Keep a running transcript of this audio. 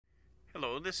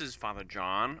this is Father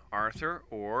John Arthur,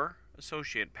 or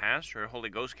Associate Pastor at Holy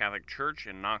Ghost Catholic Church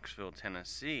in Knoxville,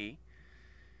 Tennessee.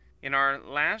 In our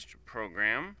last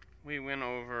program, we went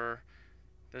over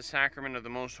the sacrament of the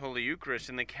Most Holy Eucharist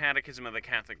in the Catechism of the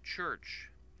Catholic Church.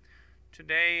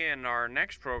 Today, in our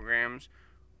next programs,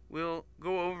 we'll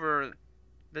go over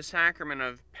the sacrament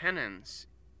of penance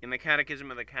in the Catechism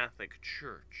of the Catholic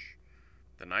Church.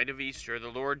 The night of Easter, the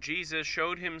Lord Jesus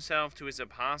showed himself to his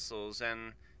apostles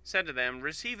and said to them,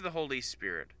 "Receive the Holy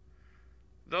Spirit.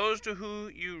 Those to whom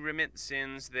you remit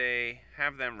sins, they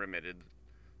have them remitted.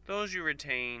 Those you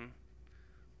retain,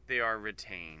 they are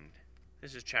retained."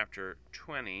 This is chapter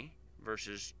 20,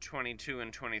 verses 22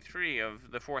 and 23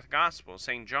 of the fourth Gospel,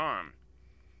 St. John.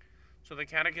 So the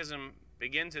Catechism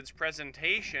begins its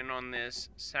presentation on this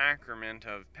sacrament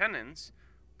of penance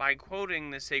by quoting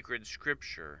the sacred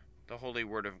Scripture, the Holy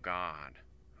Word of God.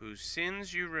 "Whose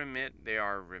sins you remit, they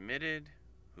are remitted.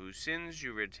 Whose sins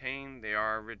you retain, they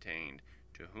are retained."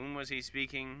 To whom was he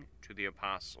speaking? To the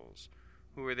apostles.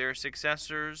 Who were their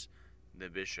successors? The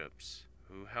bishops.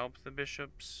 Who helped the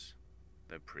bishops?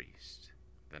 The priest.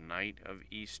 The night of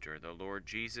Easter, the Lord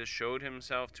Jesus showed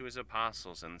himself to his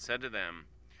apostles and said to them,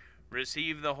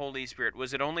 "Receive the Holy Spirit."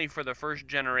 Was it only for the first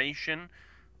generation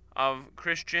of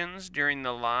Christians during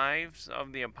the lives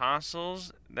of the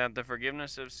apostles that the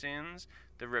forgiveness of sins,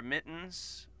 the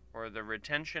remittance or the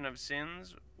retention of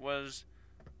sins was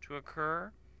to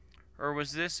occur? Or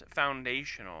was this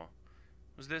foundational?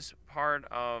 Was this part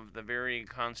of the very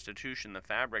constitution, the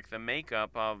fabric, the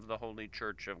makeup of the Holy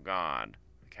Church of God?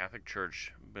 The Catholic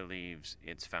Church believes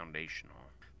it's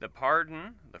foundational. The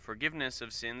pardon, the forgiveness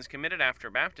of sins committed after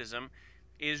baptism,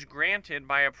 is granted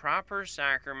by a proper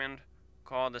sacrament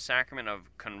called the sacrament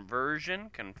of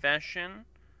conversion, confession,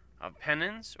 of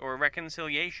penance, or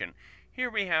reconciliation. Here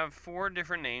we have 4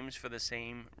 different names for the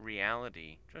same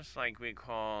reality. Just like we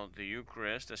call the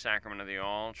Eucharist, the sacrament of the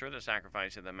altar, the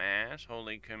sacrifice of the Mass,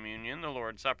 Holy Communion, the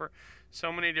Lord's Supper.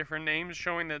 So many different names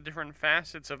showing the different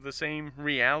facets of the same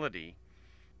reality.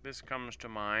 This comes to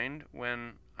mind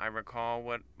when I recall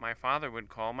what my father would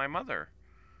call my mother.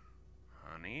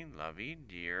 Honey, lovey,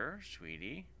 dear,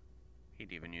 sweetie.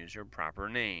 He'd even use her proper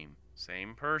name.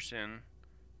 Same person,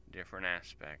 different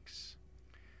aspects.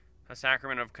 A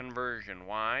sacrament of conversion.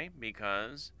 Why?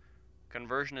 Because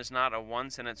conversion is not a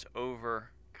once and it's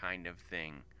over kind of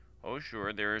thing. Oh,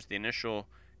 sure, there is the initial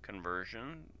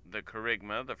conversion, the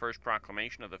kerygma, the first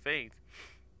proclamation of the faith.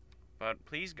 But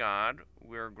please God,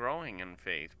 we're growing in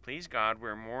faith. Please God,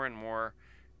 we're more and more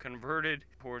converted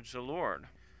towards the Lord.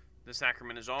 The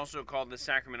sacrament is also called the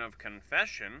sacrament of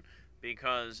confession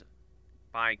because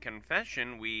by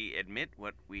confession we admit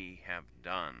what we have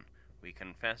done. We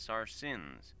confess our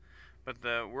sins. But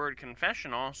the word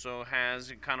confession also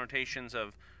has connotations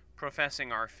of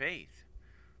professing our faith.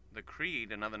 The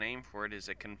creed, another name for it, is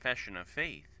a confession of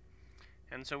faith.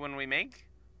 And so when we make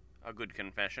a good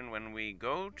confession, when we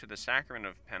go to the sacrament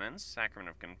of penance, sacrament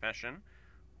of confession,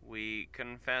 we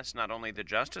confess not only the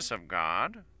justice of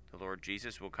God, the Lord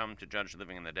Jesus will come to judge the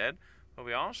living and the dead, but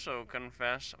we also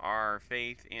confess our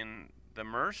faith in the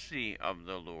mercy of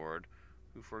the Lord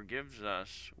who forgives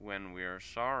us when we are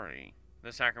sorry.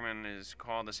 The sacrament is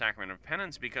called the sacrament of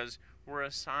penance because we're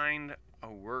assigned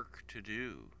a work to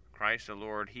do. Christ the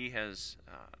Lord, he has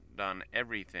done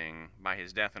everything by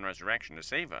his death and resurrection to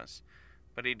save us,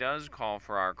 but he does call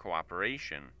for our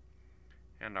cooperation.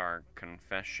 And our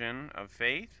confession of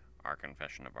faith, our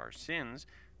confession of our sins,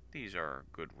 these are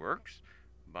good works,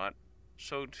 but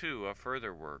so too a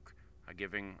further work, a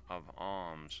giving of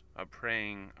alms, a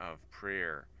praying of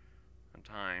prayer, a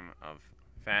time of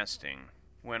fasting.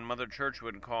 When Mother Church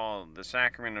would call the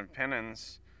sacrament of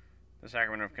penance, the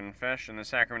sacrament of confession, the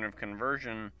sacrament of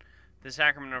conversion, the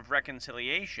sacrament of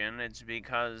reconciliation, it's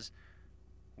because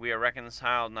we are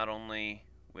reconciled not only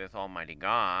with Almighty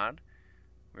God,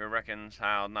 we are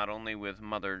reconciled not only with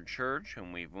Mother Church,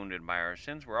 whom we've wounded by our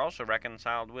sins, we're also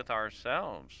reconciled with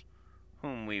ourselves,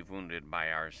 whom we've wounded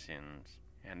by our sins.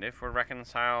 And if we're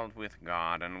reconciled with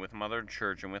God and with Mother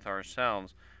Church and with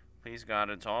ourselves, please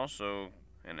God, it's also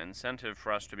an incentive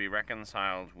for us to be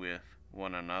reconciled with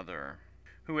one another.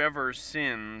 Whoever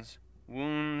sins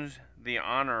wounds the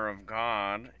honor of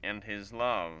God and his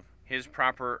love, his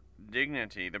proper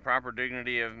dignity, the proper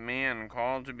dignity of man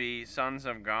called to be sons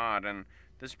of God, and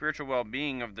the spiritual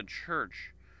well-being of the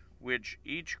Church, which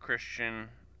each Christian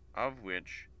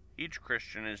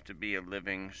is to be a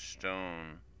living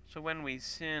stone. So when we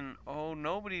sin,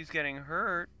 nobody's getting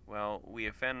hurt. Well, we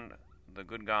offend the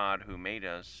good God who made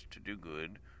us to do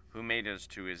good, who made us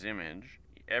to his image.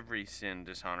 Every sin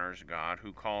dishonors God,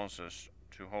 who calls us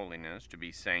to holiness, to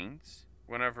be saints.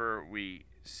 Whenever we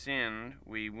sin,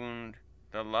 we wound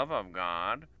the love of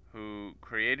God, who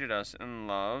created us in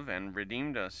love and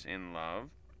redeemed us in love.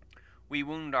 We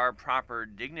wound our proper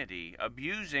dignity,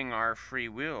 abusing our free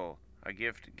will, a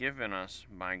gift given us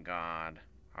by God.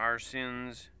 Our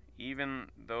sins, even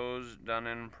those done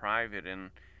in private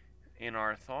and in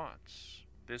our thoughts.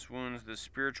 This wounds the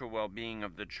spiritual well-being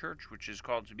of the church, which is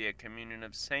called to be a communion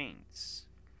of saints.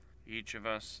 Each of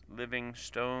us living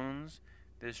stones.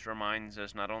 This reminds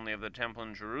us not only of the temple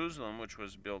in Jerusalem, which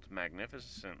was built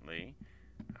magnificently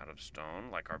out of stone,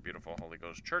 like our beautiful Holy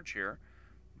Ghost church here,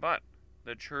 but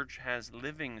the church has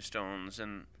living stones,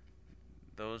 and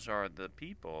those are the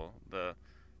people, the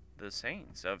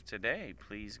saints of today,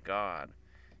 please God,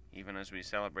 even as we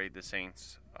celebrate the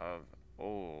saints of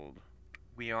old.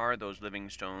 We are those living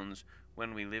stones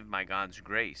when we live by God's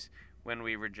grace, when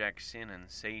we reject sin and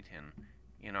Satan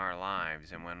in our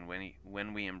lives, and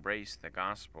when we embrace the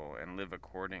gospel and live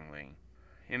accordingly.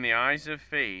 In the eyes of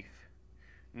faith,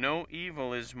 no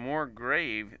evil is more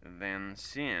grave than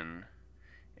sin,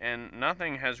 and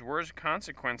nothing has worse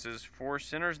consequences for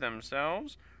sinners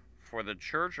themselves, for the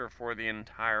church, or for the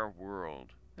entire world.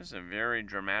 This is a very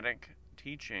dramatic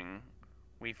teaching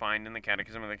we find in the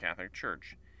Catechism of the Catholic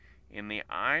Church. In the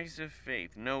eyes of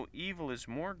faith, no evil is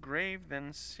more grave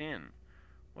than sin.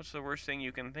 What's the worst thing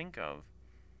you can think of?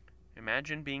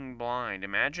 Imagine being blind.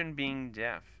 Imagine being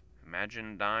deaf.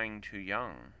 Imagine dying too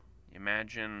young.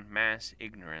 Imagine mass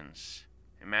ignorance.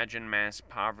 Imagine mass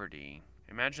poverty.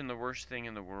 Imagine the worst thing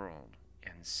in the world.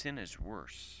 And sin is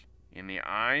worse. In the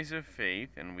eyes of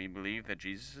faith, and we believe that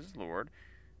Jesus is Lord,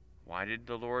 why did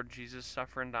the Lord Jesus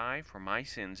suffer and die? For my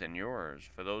sins and yours,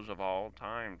 for those of all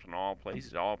times and all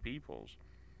places, all peoples.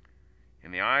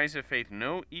 In the eyes of faith,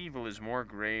 no evil is more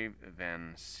grave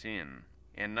than sin,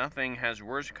 and nothing has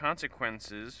worse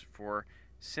consequences for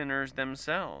sinners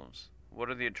themselves. What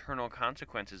are the eternal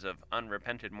consequences of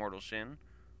unrepented mortal sin?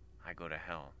 I go to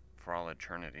hell for all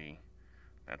eternity.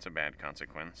 That's a bad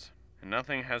consequence. And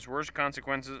nothing has worse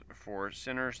consequences for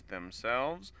sinners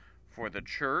themselves, for the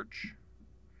church,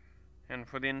 and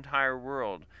for the entire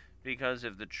world. Because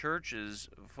if the church is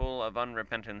full of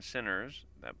unrepentant sinners,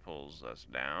 that pulls us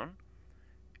down.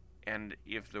 And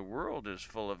if the world is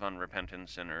full of unrepentant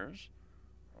sinners,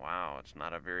 wow, it's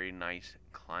not a very nice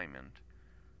climate.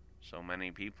 So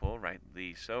many people,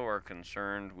 rightly so, are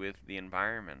concerned with the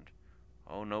environment.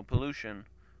 Oh, no pollution.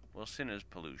 Well, sin is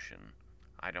pollution.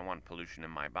 I don't want pollution in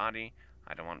my body.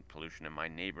 I don't want pollution in my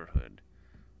neighborhood.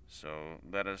 So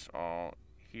let us all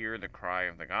hear the cry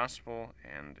of the gospel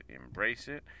and embrace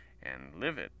it and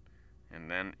live it. And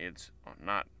then it's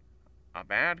not a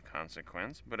bad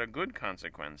consequence, but a good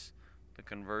consequence, the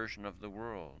conversion of the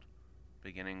world,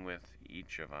 beginning with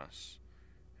each of us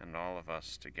and all of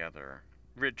us together.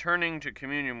 Returning to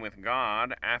communion with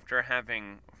God after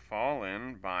having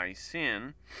fallen by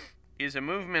sin is a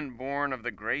movement born of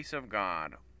the grace of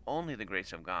God. Only the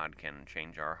grace of God can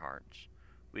change our hearts.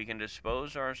 We can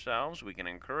dispose ourselves, we can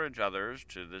encourage others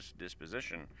to this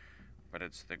disposition, but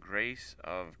it's the grace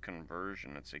of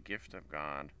conversion. It's a gift of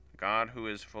God. God who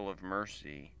is full of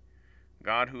mercy.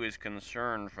 God who is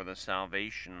concerned for the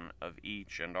salvation of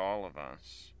each and all of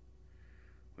us.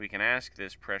 We can ask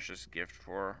this precious gift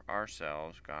for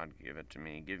ourselves. God, give it to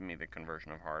me. Give me the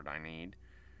conversion of heart I need.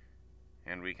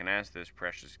 And we can ask this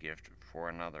precious gift for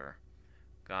another.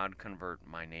 God, convert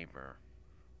my neighbor,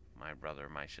 my brother,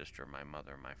 my sister, my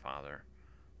mother, my father,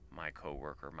 my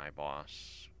co-worker, my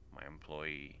boss, my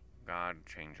employee. God,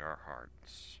 change our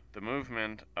hearts. The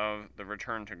movement of the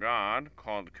return to God,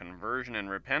 called conversion and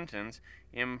repentance,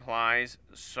 implies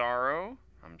sorrow.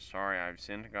 I'm sorry I've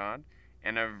sinned, God.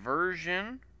 An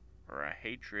aversion or a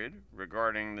hatred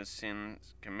regarding the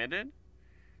sins committed,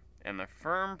 and the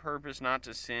firm purpose not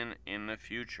to sin in the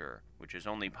future, which is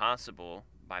only possible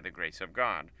by the grace of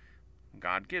God.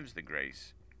 God gives the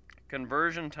grace.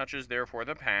 Conversion touches therefore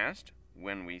the past,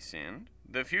 when we sinned,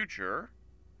 the future,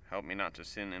 help me not to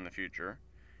sin in the future,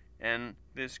 and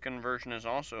this conversion is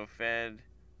also fed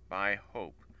by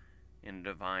hope in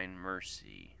divine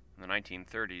mercy. In the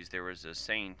 1930s, there was a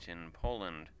saint in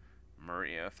Poland,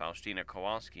 Maria Faustina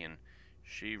Kowalski, and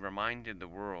she reminded the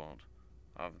world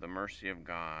of the mercy of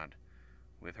God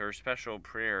with her special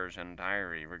prayers and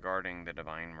diary regarding the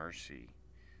divine mercy.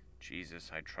 Jesus,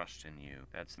 I trust in you.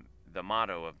 That's the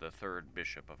motto of the third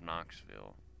Bishop of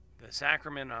Knoxville. The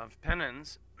sacrament of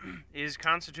penance is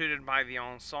constituted by the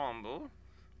ensemble,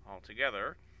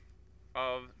 altogether,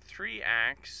 of 3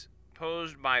 acts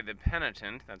posed by the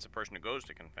penitent, that's the person who goes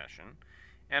to confession,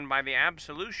 and by the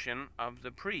absolution of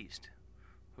the priest,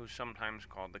 who's sometimes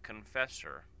called the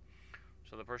confessor.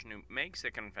 So the person who makes the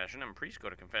confession, and priests go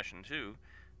to confession too,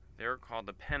 they're called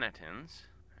the penitents,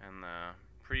 and the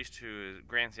priest who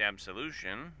grants the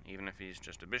absolution, even if he's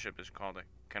just a bishop, is called a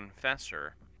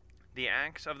confessor. The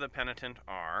acts of the penitent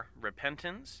are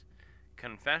repentance,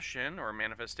 confession or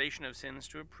manifestation of sins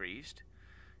to a priest,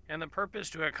 and the purpose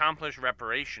to accomplish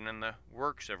reparation and the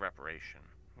works of reparation.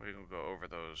 We will go over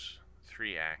those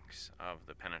three acts of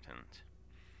the penitent.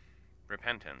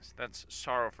 Repentance, that's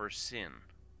sorrow for sin,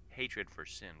 hatred for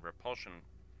sin, repulsion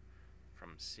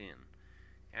from sin.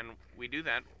 And we do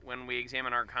that when we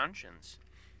examine our conscience,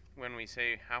 when we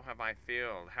say, how have I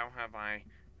failed? How have I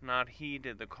not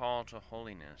heeded the call to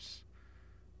holiness?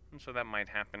 And so that might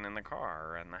happen in the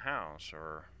car or in the house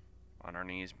or on our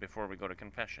knees before we go to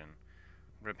confession.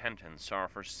 Repentance, sorrow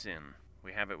for sin.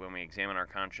 We have it when we examine our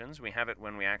conscience. We have it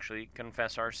when we actually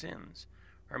confess our sins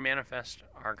or manifest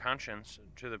our conscience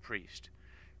to the priest.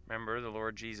 Remember, the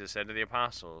Lord Jesus said to the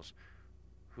apostles,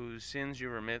 whose sins you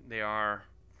remit, they are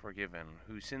forgiven.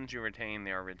 Whose sins you retain,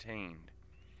 they are retained.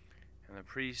 And the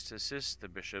priests assist the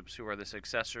bishops, who are the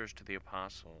successors to the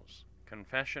apostles.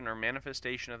 Confession or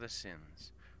manifestation of the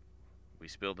sins. We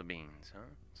spill the beans, huh?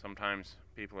 Sometimes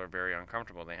people are very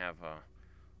uncomfortable. They have,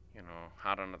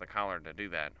 hot under the collar to do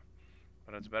that.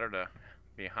 But it's better to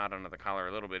be hot under the collar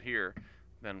a little bit here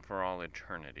than for all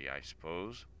eternity, I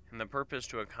suppose. And the purpose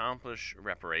to accomplish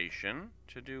reparation,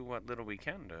 to do what little we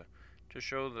can to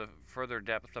show the further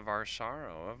depth of our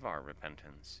sorrow, of our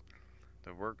repentance,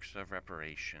 the works of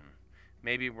reparation.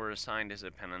 Maybe we're assigned as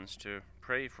a penance to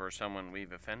pray for someone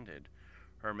we've offended,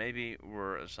 or maybe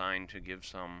we're assigned to give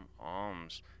some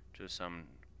alms to some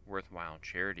worthwhile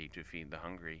charity, to feed the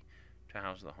hungry, to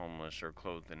house the homeless, or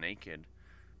clothe the naked,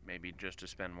 maybe just to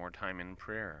spend more time in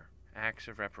prayer. Acts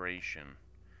of reparation,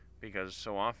 because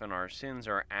so often our sins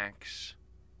are acts,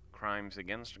 crimes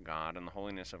against God and the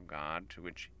holiness of God, to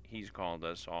which He's called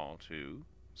us all to.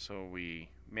 So we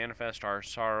manifest our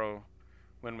sorrow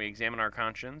when we examine our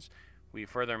conscience. We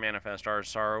further manifest our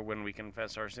sorrow when we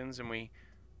confess our sins, and we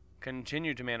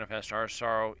continue to manifest our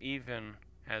sorrow even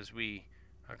as we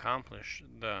accomplish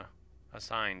the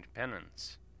assigned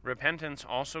penance. Repentance,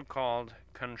 also called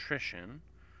contrition,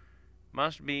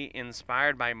 must be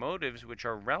inspired by motives which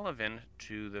are relevant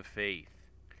to the faith.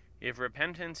 If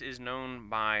repentance is known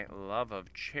by love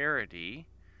of charity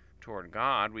toward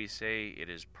God, we say it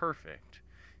is perfect.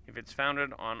 If it's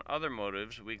founded on other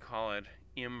motives, we call it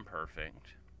imperfect.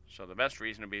 So the best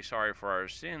reason to be sorry for our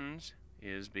sins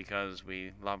is because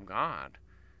we love God,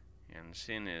 and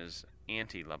sin is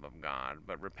anti-love of God.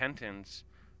 But repentance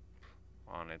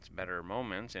in its better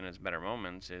moments,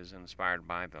 is inspired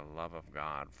by the love of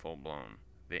God, full-blown.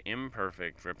 The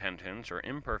imperfect repentance, or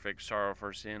imperfect sorrow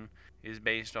for sin, is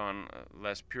based on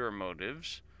less pure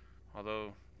motives,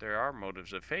 although there are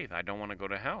motives of faith. I don't want to go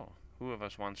to hell. Who of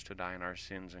us wants to die in our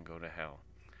sins and go to hell?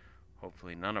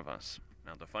 Hopefully none of us.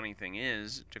 Now the funny thing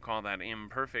is, to call that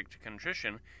imperfect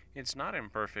contrition, it's not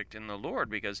imperfect in the Lord,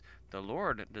 because the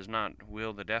Lord does not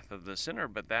will the death of the sinner,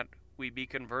 but that we be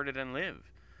converted and live.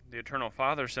 The Eternal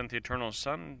Father sent the Eternal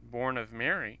Son, born of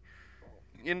Mary,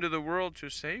 into the world to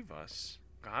save us.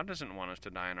 God doesn't want us to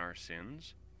die in our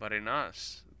sins, but in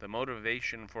us, the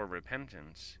motivation for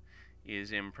repentance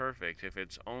is imperfect if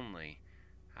it's only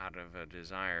out of a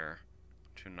desire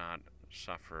to not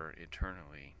suffer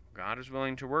eternally. God is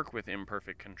willing to work with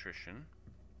imperfect contrition,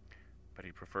 but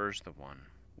He prefers the one.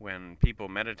 When people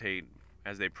meditate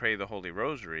as they pray the Holy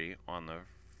Rosary on the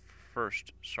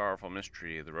first sorrowful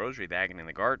mystery of the Rosary, the agony in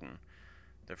the garden,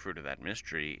 the fruit of that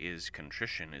mystery is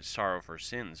contrition, is sorrow for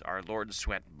sins. Our Lord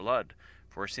sweat blood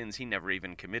for sins He never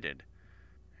even committed.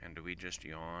 And do we just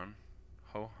yawn?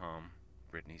 Ho-hum.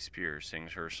 Britney Spears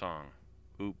sings her song,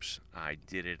 "Oops, I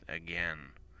did it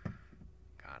again."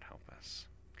 God help us.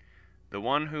 The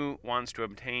one who wants to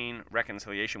obtain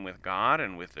reconciliation with God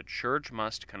and with the Church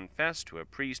must confess to a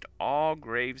priest all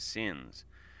grave sins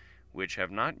which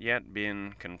have not yet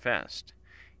been confessed,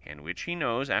 and which he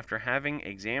knows after having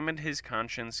examined his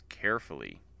conscience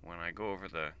carefully. When I go over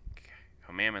the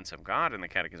commandments of God in the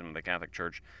Catechism of the Catholic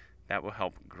Church, that will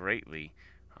help greatly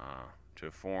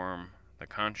to form the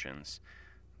conscience,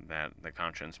 that the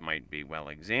conscience might be well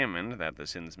examined, that the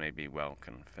sins may be well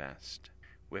confessed.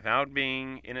 Without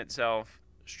being in itself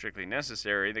strictly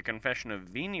necessary, the confession of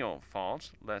venial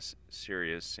faults, less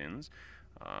serious sins,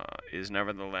 is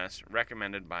nevertheless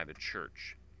recommended by the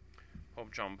Church.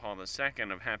 Pope John Paul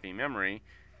II of happy memory,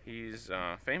 he's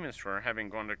famous for having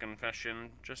gone to confession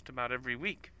just about every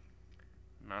week.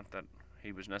 Not that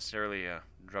he was necessarily a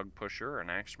drug pusher,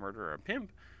 an axe murderer, or a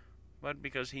pimp, but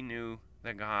because he knew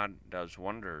that God does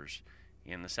wonders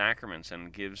in the sacraments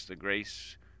and gives the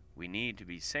grace we need to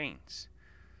be saints.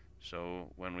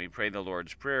 So when we pray the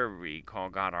Lord's Prayer, we call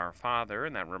God our Father,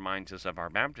 and that reminds us of our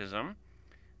baptism.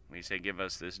 We say, "Give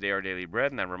us this day our daily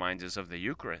bread," and that reminds us of the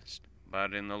Eucharist.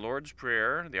 But in the Lord's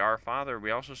Prayer, the Our Father,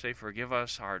 we also say, "Forgive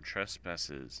us our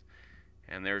trespasses."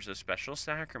 And there's a special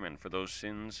sacrament for those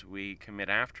sins we commit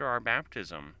after our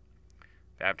baptism.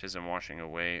 Baptism washing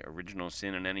away original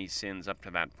sin and any sins up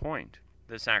to that point.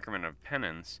 The sacrament of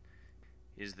penance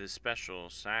is the special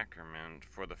sacrament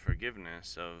for the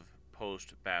forgiveness of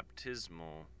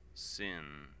post-baptismal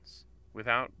sins.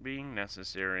 Without being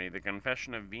necessary, the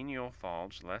confession of venial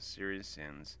faults, less serious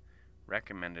sins,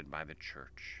 recommended by the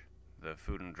Church. The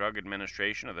Food and Drug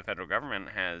Administration of the federal government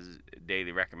has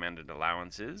daily recommended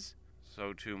allowances.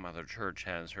 So too Mother Church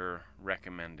has her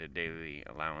recommended daily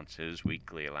allowances,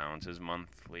 weekly allowances,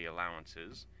 monthly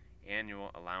allowances,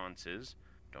 annual allowances.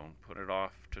 Don't put it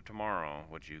off to tomorrow,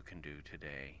 what you can do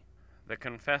today. The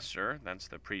confessor, that's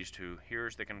the priest who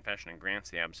hears the confession and grants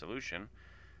the absolution,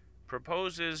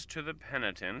 proposes to the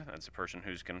penitent, that's the person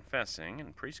who's confessing,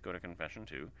 and priests go to confession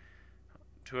too,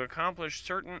 to accomplish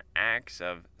certain acts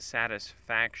of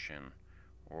satisfaction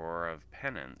or of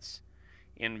penance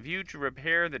in view to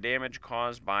repair the damage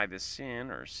caused by the sin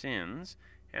or sins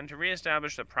and to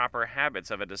reestablish the proper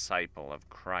habits of a disciple of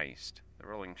Christ. The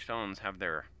Rolling Stones have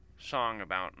their song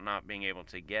about not being able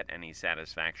to get any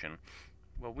satisfaction.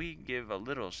 Well, we give a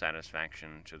little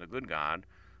satisfaction to the good God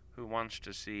who wants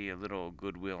to see a little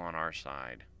goodwill on our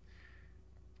side.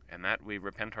 And that we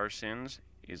repent our sins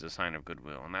is a sign of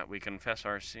goodwill. And that we confess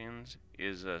our sins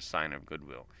is a sign of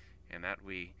goodwill. And that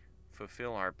we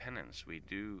fulfill our penance, we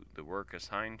do the work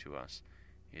assigned to us,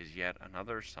 is yet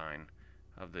another sign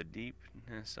of the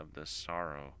deepness of the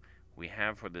sorrow we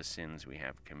have for the sins we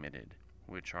have committed,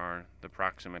 which are the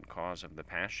proximate cause of the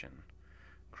Passion.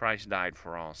 Christ died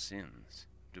for all sins.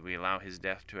 Do we allow his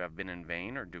death to have been in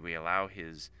vain, or do we allow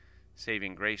his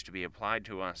saving grace to be applied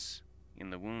to us in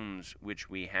the wounds which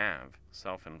we have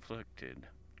self-inflicted?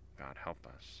 God help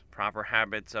us. Proper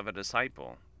habits of a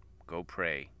disciple. Go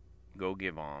pray. Go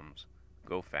give alms.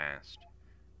 Go fast.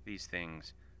 These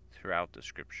things throughout the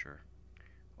Scripture.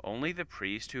 Only the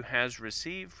priest who has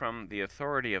received from the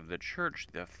authority of the Church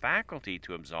the faculty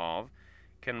to absolve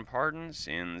can pardon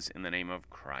sins in the name of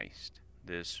Christ.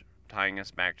 This tying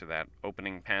us back to that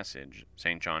opening passage,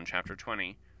 St. John chapter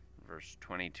 20, verse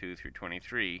 22 through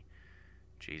 23.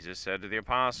 Jesus said to the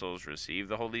apostles, "Receive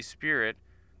the Holy Spirit."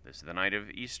 This is the night of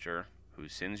Easter.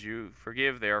 Whose sins you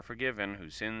forgive, they are forgiven.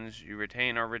 Whose sins you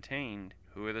retain are retained.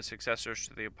 Who are the successors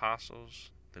to the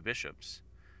apostles? The bishops.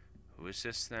 Who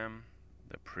assists them?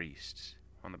 The priests.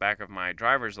 On the back of my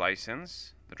driver's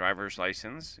license, the driver's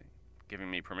license giving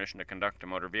me permission to conduct a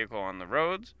motor vehicle on the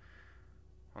roads,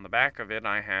 on the back of it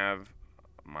I have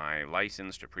my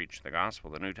license to preach the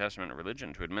gospel, the New Testament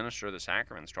religion, to administer the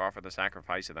sacraments, to offer the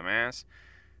sacrifice of the Mass,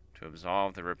 to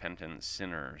absolve the repentant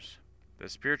sinners. The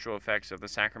spiritual effects of the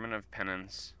sacrament of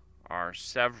penance are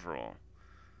several.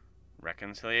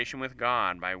 Reconciliation with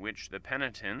God, by which the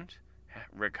penitent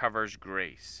recovers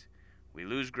grace. We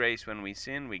lose grace when we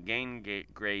sin, we gain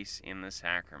grace in the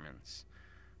sacraments.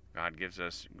 God gives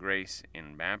us grace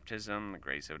in baptism, the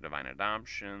grace of divine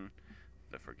adoption,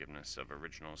 the forgiveness of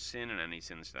original sin and any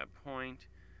sins to that point.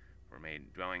 We're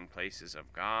made dwelling places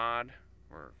of God.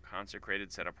 We're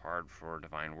consecrated, set apart for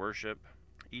divine worship.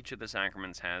 Each of the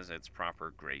sacraments has its proper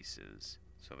graces.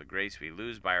 So the grace we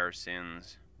lose by our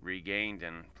sins, regained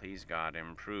and, please God,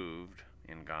 improved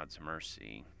in God's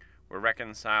mercy. We're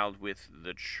reconciled with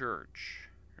the Church.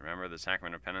 Remember, the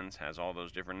sacrament of penance has all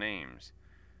those different names.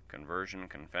 Conversion,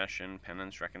 confession,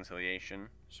 penance, reconciliation.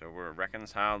 So we're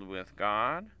reconciled with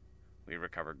God. We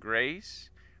recover grace.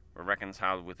 We're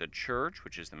reconciled with the Church,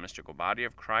 which is the mystical body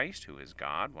of Christ, who is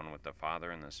God, one with the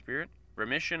Father and the Spirit.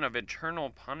 Remission of eternal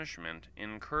punishment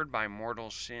incurred by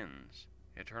mortal sins.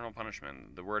 Eternal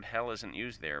punishment. The word hell isn't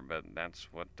used there, but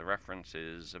that's what the reference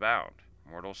is about.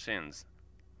 Mortal sins.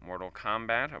 Mortal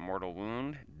combat, a mortal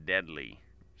wound, deadly.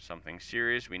 Something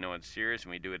serious, we know it's serious,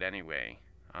 and we do it anyway.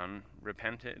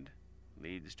 Unrepented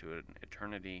leads to an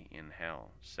eternity in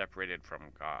hell, separated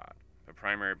from God. The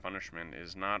primary punishment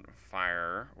is not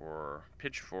fire or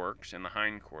pitchforks in the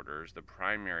hindquarters. The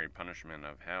primary punishment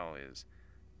of hell is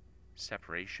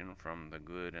separation from the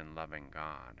good and loving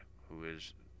God, who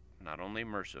is not only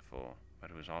merciful,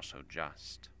 but who is also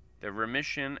just. The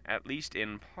remission, at least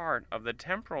in part, of the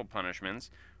temporal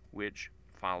punishments which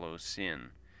follow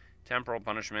sin. Temporal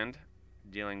punishment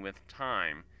dealing with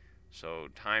time. So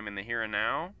time in the here and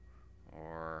now,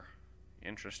 or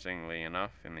interestingly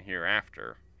enough, in the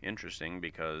hereafter. Interesting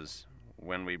because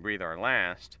when we breathe our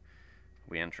last,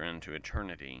 we enter into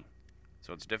eternity.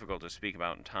 So it's difficult to speak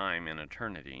about time in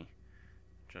eternity.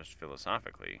 just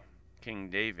philosophically. King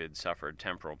David suffered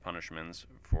temporal punishments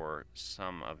for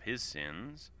some of his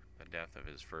sins, the death of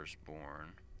his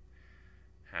firstborn,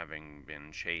 having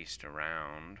been chased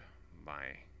around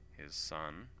by his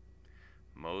son.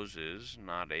 Moses,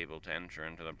 not able to enter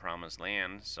into the promised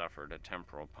land, suffered a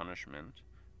temporal punishment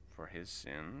for his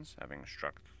sins, having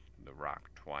struck the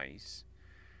rock twice.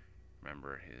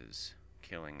 Remember his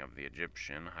killing of the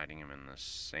Egyptian, hiding him in the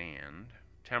sand.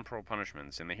 Temporal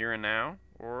punishments in the here and now,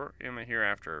 or in the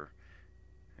hereafter,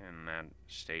 in that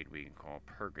state we call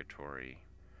purgatory.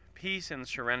 Peace and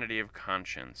serenity of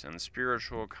conscience and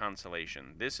spiritual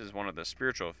consolation. This is one of the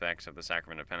spiritual effects of the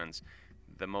sacrament of penance,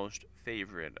 the most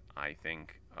favorite, I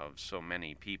think, of so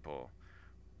many people.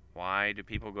 Why do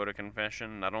people go to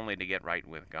confession? Not only to get right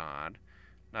with God,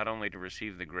 not only to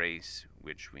receive the grace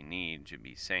which we need to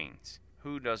be saints.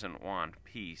 Who doesn't want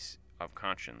peace of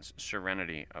conscience,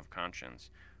 serenity of conscience?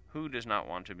 Who does not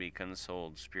want to be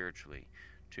consoled spiritually?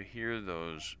 To hear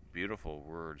those beautiful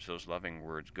words, those loving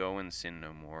words, go and sin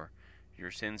no more.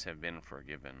 Your sins have been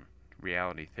forgiven.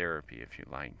 Reality therapy, if you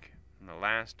like. And the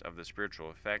last of the spiritual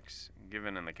effects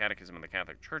given in the Catechism of the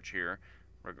Catholic Church here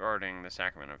regarding the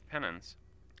sacrament of penance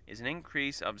is an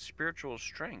increase of spiritual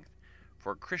strength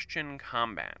for Christian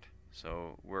combat.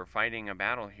 So we're fighting a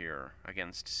battle here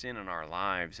against sin in our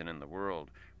lives and in the world.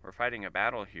 We're fighting a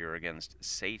battle here against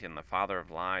Satan, the father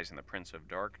of lies and the prince of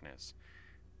darkness.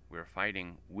 We're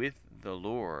fighting with the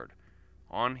Lord,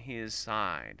 on his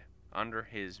side, under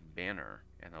his banner,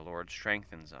 and the Lord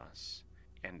strengthens us.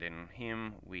 And in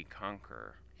him we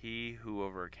conquer. He who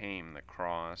overcame the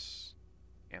cross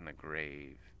and the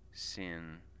grave,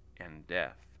 sin and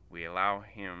death. We allow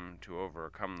him to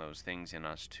overcome those things in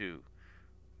us too,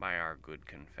 by our good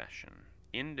confession.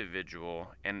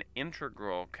 Individual and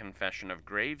integral confession of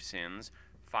grave sins,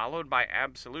 followed by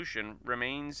absolution,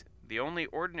 remains the only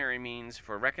ordinary means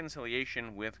for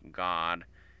reconciliation with God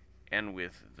and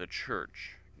with the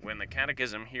Church. When the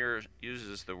Catechism here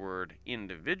uses the word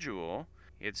individual,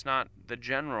 it's not the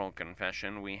general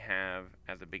confession we have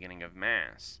at the beginning of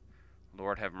Mass.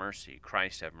 Lord have mercy,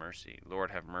 Christ have mercy,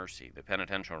 Lord have mercy, the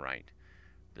penitential rite,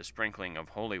 the sprinkling of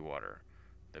holy water,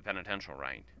 the penitential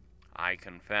rite. I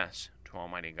confess to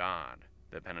Almighty God,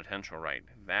 the penitential rite.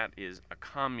 That is a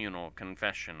communal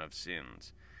confession of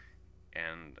sins,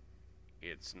 and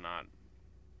it's not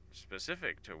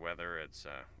specific to whether it's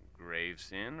a grave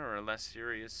sin or a less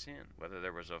serious sin, whether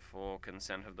there was a full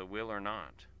consent of the will or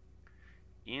not.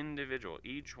 Individual,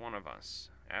 each one of us,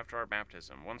 after our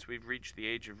baptism, once we've reached the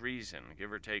age of reason,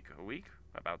 give or take a week,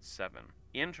 about 7.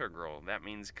 Integral, that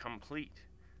means complete,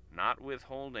 not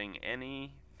withholding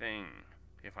anything.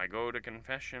 If I go to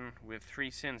confession with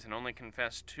 3 sins and only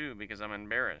confess 2 because I'm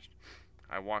embarrassed,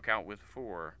 I walk out with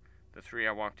 4, the 3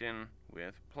 I walked in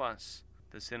with, plus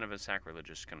the sin of a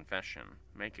sacrilegious confession.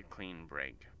 Make a clean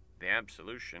break. The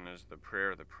absolution is the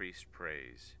prayer the priest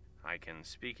prays. I can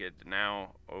speak it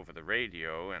now over the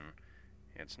radio, and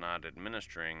it's not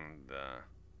administering the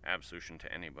absolution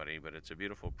to anybody, but it's a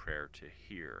beautiful prayer to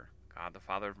hear. God, the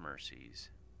Father of mercies,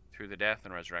 through the death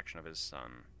and resurrection of his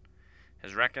Son,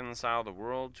 has reconciled the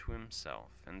world to himself,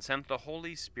 and sent the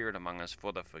Holy Spirit among us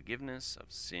for the forgiveness of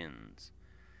sins.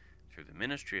 Through the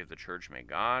ministry of the Church, may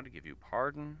God give you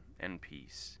pardon and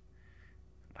peace.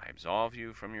 And I absolve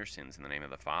you from your sins in the name of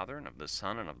the Father, and of the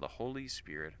Son, and of the Holy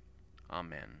Spirit.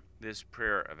 Amen. This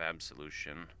prayer of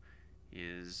absolution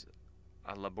is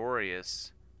a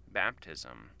laborious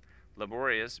baptism.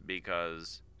 Laborious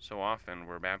because so often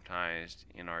we're baptized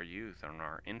in our youth, in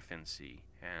our infancy,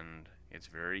 and it's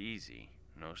very easy.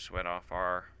 No sweat off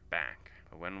our back.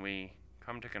 But when we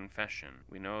come to confession,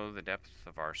 we know the depth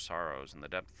of our sorrows and the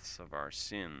depths of our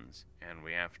sins, and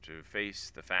we have to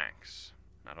face the facts.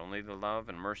 Not only the love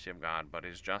and mercy of God, but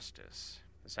his justice.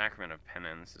 The sacrament of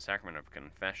penance, the sacrament of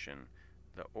confession,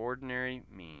 the ordinary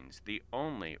means, the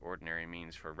only ordinary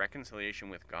means for reconciliation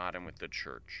with God and with the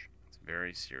Church. It's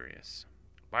very serious.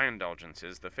 By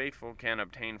indulgences, the faithful can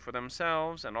obtain for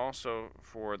themselves and also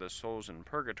for the souls in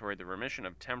purgatory the remission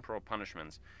of temporal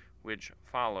punishments which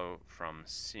follow from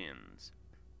sins.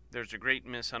 There's a great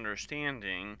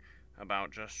misunderstanding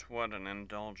about just what an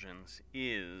indulgence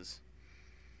is.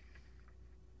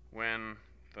 When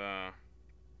the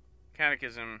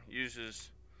Catechism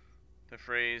uses the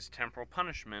phrase temporal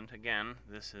punishment, again,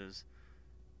 this is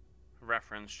a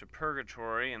reference to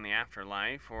purgatory and the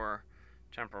afterlife, or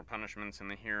temporal punishments in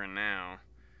the here and now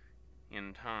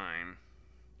in time.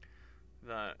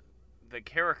 The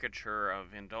caricature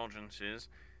of indulgences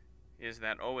is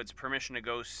that, it's permission to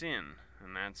go sin,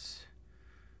 and that's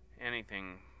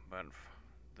anything but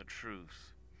the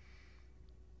truth.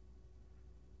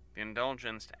 the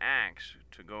indulgenced acts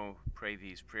to go pray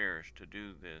these prayers, to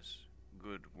do this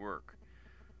good work.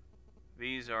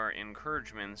 These are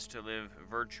encouragements to live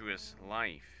virtuous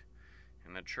life,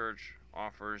 and the Church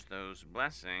offers those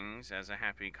blessings as a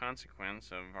happy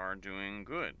consequence of our doing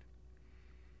good.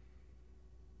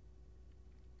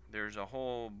 There's a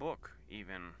whole book,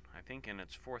 even, I think in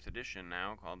its 4th edition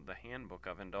now, called the Handbook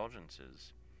of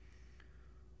Indulgences.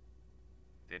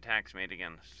 The attacks made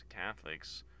against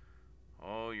Catholics,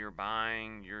 oh, you're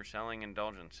selling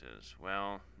indulgences.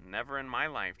 Well, never in my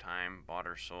lifetime bought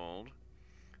or sold.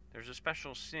 There's a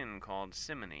special sin called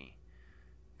simony,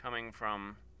 coming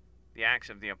from the Acts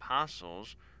of the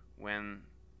Apostles, when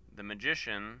the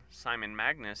magician Simon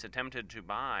Magus attempted to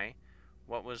buy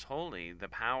what was holy, the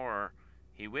power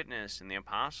he witnessed in the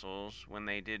apostles when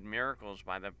they did miracles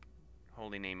by the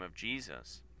holy name of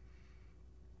Jesus.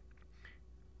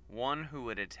 One who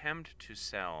would attempt to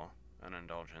sell an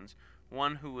indulgence,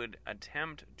 one who would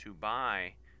attempt to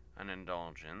buy an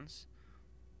indulgence,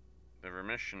 the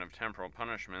remission of temporal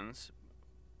punishments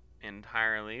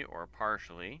entirely or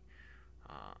partially,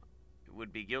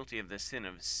 would be guilty of the sin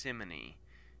of simony,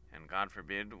 and God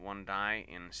forbid one die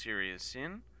in serious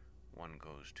sin, one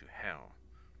goes to hell.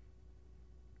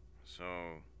 So,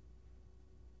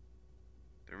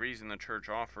 the reason the Church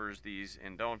offers these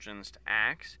indulgenced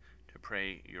acts, to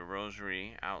pray your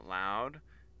rosary out loud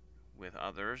with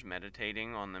others,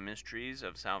 meditating on the mysteries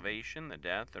of salvation, the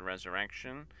death, the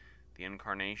resurrection, the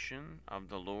incarnation of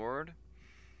the Lord,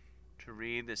 to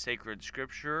read the sacred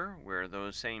scripture where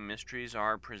those same mysteries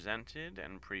are presented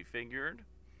and prefigured,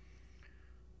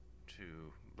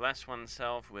 to bless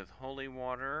oneself with holy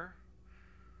water.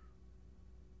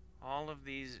 All of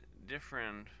these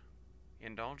different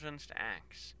indulgenced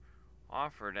acts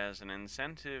offered as an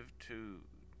incentive to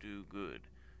do good,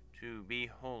 to be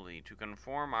holy, to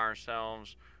conform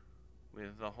ourselves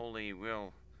with the holy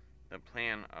will, the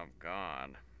plan of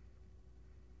God.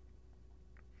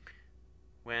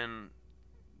 When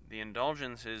the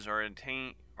indulgences are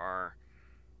obtained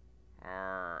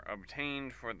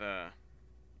for the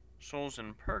souls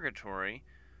in purgatory,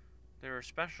 there are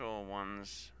special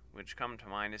ones which come to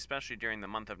mind, especially during the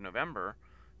month of November,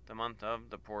 the month of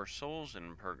the poor souls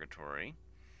in purgatory,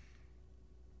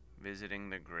 visiting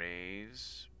the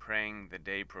graves, praying the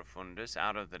De Profundis,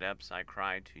 out of the depths I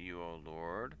cry to you, O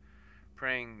Lord,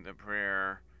 praying the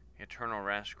prayer, eternal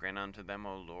rest grant unto them,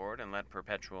 O Lord, and let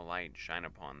perpetual light shine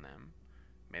upon them.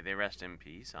 May they rest in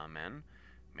peace, Amen.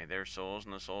 May their souls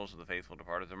and the souls of the faithful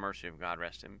departed, the mercy of God,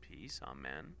 rest in peace,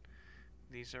 Amen.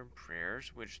 These are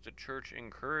prayers which the Church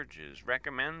encourages,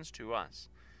 recommends to us,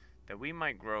 that we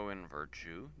might grow in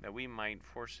virtue, that we might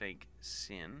forsake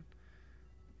sin,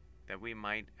 that we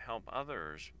might help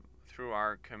others through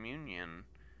our communion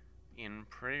in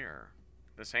prayer.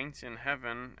 The saints in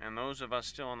heaven and those of us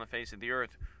still on the face of the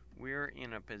earth, we're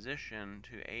in a position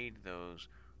to aid those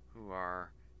who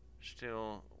are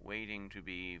still waiting to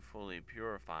be fully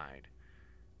purified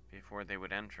before they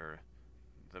would enter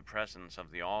the presence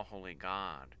of the all-holy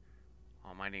God,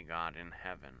 Almighty God in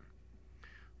heaven.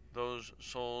 Those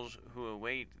souls who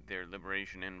await their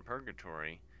liberation in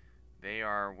purgatory, they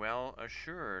are well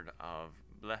assured of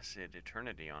blessed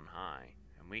eternity on high,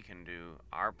 and we can do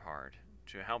our part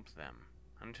to help them.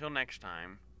 Until next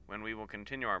time, when we will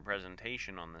continue our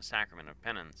presentation on the Sacrament of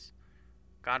Penance,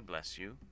 God bless you.